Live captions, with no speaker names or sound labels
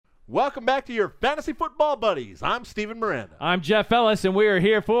Welcome back to your Fantasy Football Buddies. I'm Steven Miranda. I'm Jeff Ellis, and we are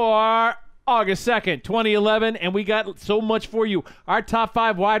here for August 2nd, 2011, and we got so much for you. Our top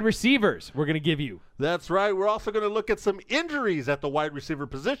 5 wide receivers we're going to give you. That's right. We're also going to look at some injuries at the wide receiver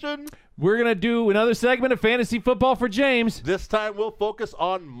position. We're going to do another segment of Fantasy Football for James. This time we'll focus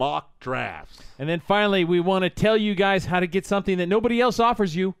on mock drafts. And then finally, we want to tell you guys how to get something that nobody else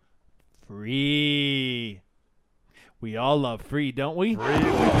offers you. Free. We all love free, don't we? Free, we do.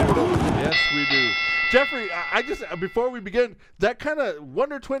 Yes, we do. Jeffrey, I just before we begin, that kind of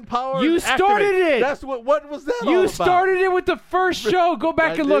Wonder Twin Power. You started it. That's what was that? You all about? started it with the first show. Go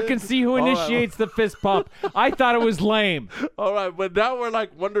back and look did? and see who All initiates the fist pump. I thought it was lame. All right, but now we're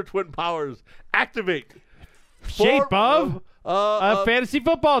like Wonder Twin Powers. Activate. Shape of a fantasy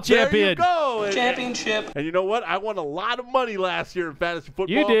football champion. There you go. Championship. And you know what? I won a lot of money last year in fantasy football.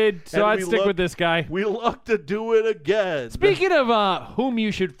 You did, so I'd stick look with this guy. We look to do it again. Speaking of whom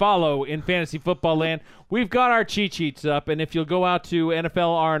you should follow in fantasy football land, we've got our cheat sheets up, and if you'll go out to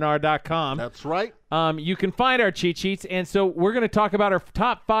NFLRNR.com, that's right. You can find our cheat sheets, and so we're going to talk about our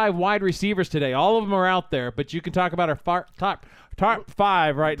top 5 wide receivers today. All of them are out there, but you can talk about our top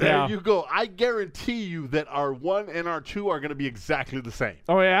 5 right now. There you go. I guarantee you that our 1 and our 2 are going to be exactly the same.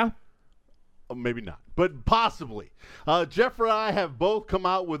 Oh, yeah? Maybe not, but possibly. Jeff and I have both come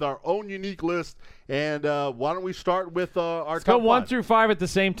out with our own unique list, and why don't we start with our Let's top go 1 5. through 5 at the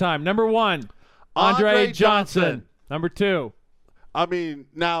same time. Number 1, Andre Johnson. Number 2. I mean,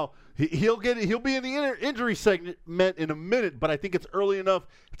 now he'll be in the injury segment in a minute, but I think it's early enough.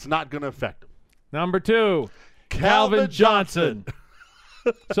 It's not going to affect him. Number 2, Calvin Johnson.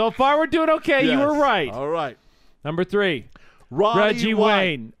 So far, we're doing okay. Yes. You were right. All right. Number 3, Roddy Reggie White.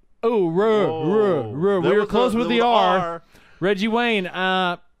 Wayne. Oh, we were close with the R. Reggie Wayne.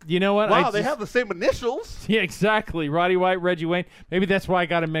 You know what? Wow, they have the same initials. Yeah, exactly. Roddy White, Reggie Wayne. Maybe that's why I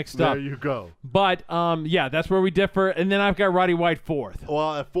got him mixed up. There you go. But, yeah, that's where we differ. And then I've got Roddy White 4th.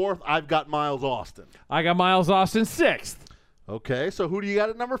 Well, at 4th, I've got Miles Austin. I got Miles Austin 6th. Okay, so who do you got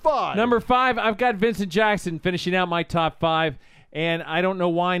at number 5? Number 5, I've got Vincent Jackson finishing out my top 5. And I don't know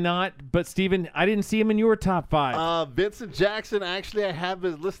why not, but Steven, I didn't see him in your top 5. Vincent Jackson, actually, I have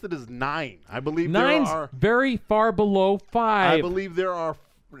it listed as 9. I believe 9's there are very far below 5. I believe there are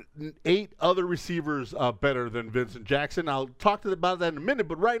 8 other receivers better than Vincent Jackson. I'll talk about that in a minute,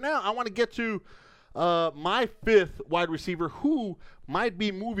 but right now I want to get to my 5th wide receiver who might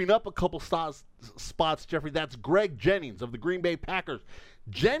be moving up a couple spots, Jeffrey. That's Greg Jennings of the Green Bay Packers.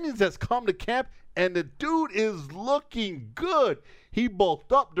 Jennings has come to camp, and the dude is looking good. He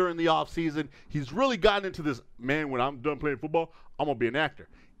bulked up during the offseason. He's really gotten into this, man, when I'm done playing football, I'm going to be an actor.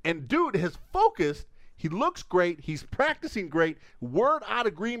 And dude has focused. He looks great. He's practicing great. Word out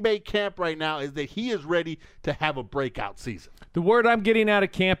of Green Bay camp right now is that he is ready to have a breakout season. The word I'm getting out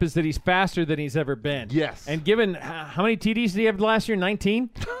of camp is that he's faster than he's ever been. Yes. And given how many TDs did he have last year? 19?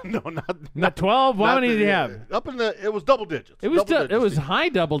 No, not 12. How many did he have? It was double digits. It was high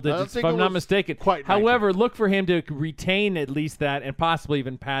double digits, if I'm not mistaken. However, look for him to retain at least that and possibly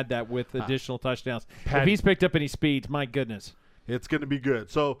even pad that with additional touchdowns. If he's picked up any speed, my goodness. It's going to be good.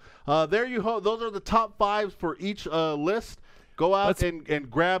 So there you go. Those are the top 5s for each list. Go out and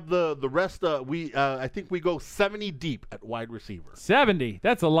grab the rest. I think we go 70 deep at wide receiver. 70.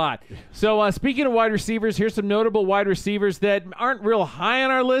 That's a lot. So speaking of wide receivers, here's some notable wide receivers that aren't real high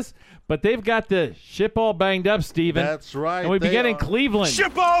on our list, but they've got the ship all banged up, Steven. That's right. And we begin in Cleveland.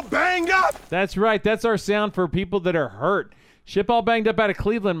 Ship all banged up. That's right. That's our sound for people that are hurt. Ship all banged up out of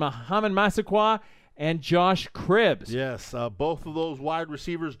Cleveland, Mohamed Massaquoi and Josh Cribbs. Yes, both of those wide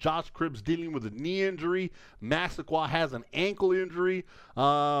receivers. Josh Cribbs dealing with a knee injury. Massaquoi has an ankle injury.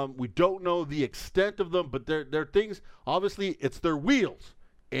 We don't know the extent of them, but they're things. Obviously, it's their wheels.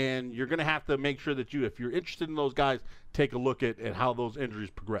 And you're going to have to make sure that if you're interested in those guys, take a look at how those injuries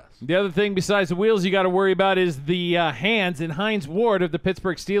progress. The other thing besides the wheels you got to worry about is the hands. And Hines Ward of the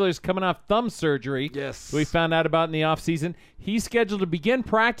Pittsburgh Steelers coming off thumb surgery. Yes. We found out about in the offseason. He's scheduled to begin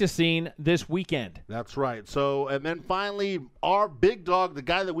practicing this weekend. That's right. So, and then finally, our big dog, the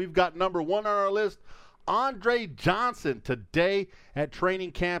guy that we've got number 1 on our list, Andre Johnson, today at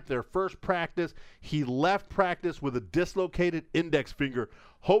training camp, their first practice. He left practice with a dislocated index finger.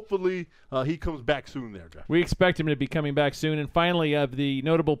 Hopefully, he comes back soon there, Jeff. We expect him to be coming back soon. And finally, of the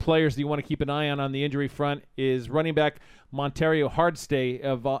notable players that you want to keep an eye on the injury front is running back Montario Hardstay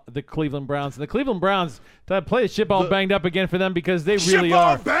of the Cleveland Browns. And the Cleveland Browns play the ship all banged up again for them because they really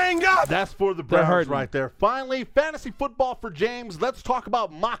are. Ship all banged up. That's for the Browns right there. Finally, fantasy football for James. Let's talk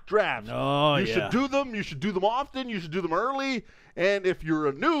about mock drafts. You should do them. You should do them often. You should do them early. And if you're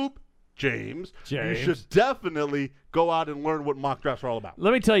a noob, James, you should definitely go out and learn what mock drafts are all about.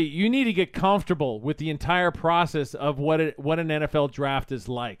 Let me tell you, you need to get comfortable with the entire process of what an NFL draft is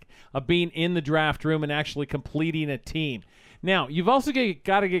like, of being in the draft room and actually completing a team. Now, you've also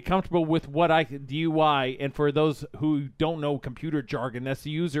got to get comfortable with what UI, and for those who don't know computer jargon, that's the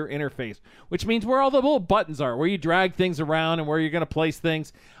user interface, which means where all the little buttons are, where you drag things around and where you're going to place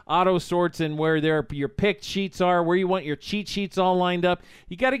things, auto sorts, and where your pick sheets are, where you want your cheat sheets all lined up.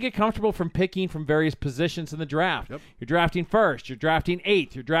 You got to get comfortable from picking from various positions in the draft. Yep. You're drafting first, you're drafting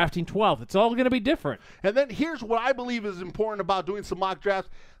 8th, you're drafting 12th. It's all going to be different. And then here's what I believe is important about doing some mock drafts: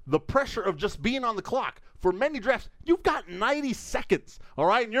 the pressure of just being on the clock. For many drafts, you've got 90 seconds, all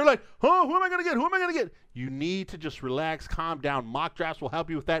right? And you're like, oh, who am I going to get? Who am I going to get? You need to just relax, calm down. Mock drafts will help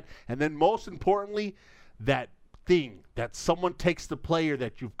you with that. And then most importantly, that thing that someone takes the player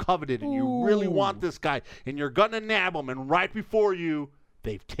that you've coveted and you really want this guy, and you're going to nab him, and right before you,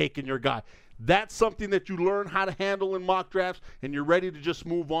 they've taken your guy. That's something that you learn how to handle in mock drafts, and you're ready to just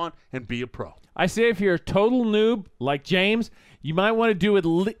move on and be a pro. I say if you're a total noob like James, you might want to do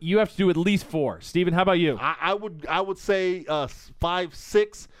it. You have to do at least 4. Steven, how about you? I would say 5,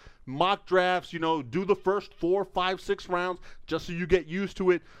 6 mock drafts. Do the first 4, 5, 6 rounds just so you get used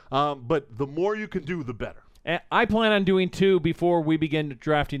to it. But the more you can do, the better. I plan on doing 2 before we begin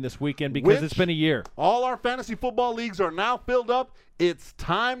drafting this weekend because it's been a year. All our fantasy football leagues are now filled up. It's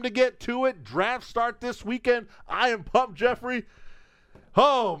time to get to it. Drafts start this weekend. I am pumped, Jeffrey.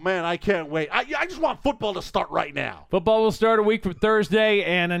 Oh, man, I can't wait. I just want football to start right now. Football will start a week from Thursday,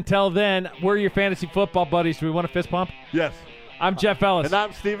 and until then, we're your fantasy football buddies. Do we want a fist pump? Yes. I'm Jeff Ellis. And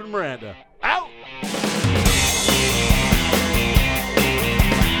I'm Steven Miranda. Out!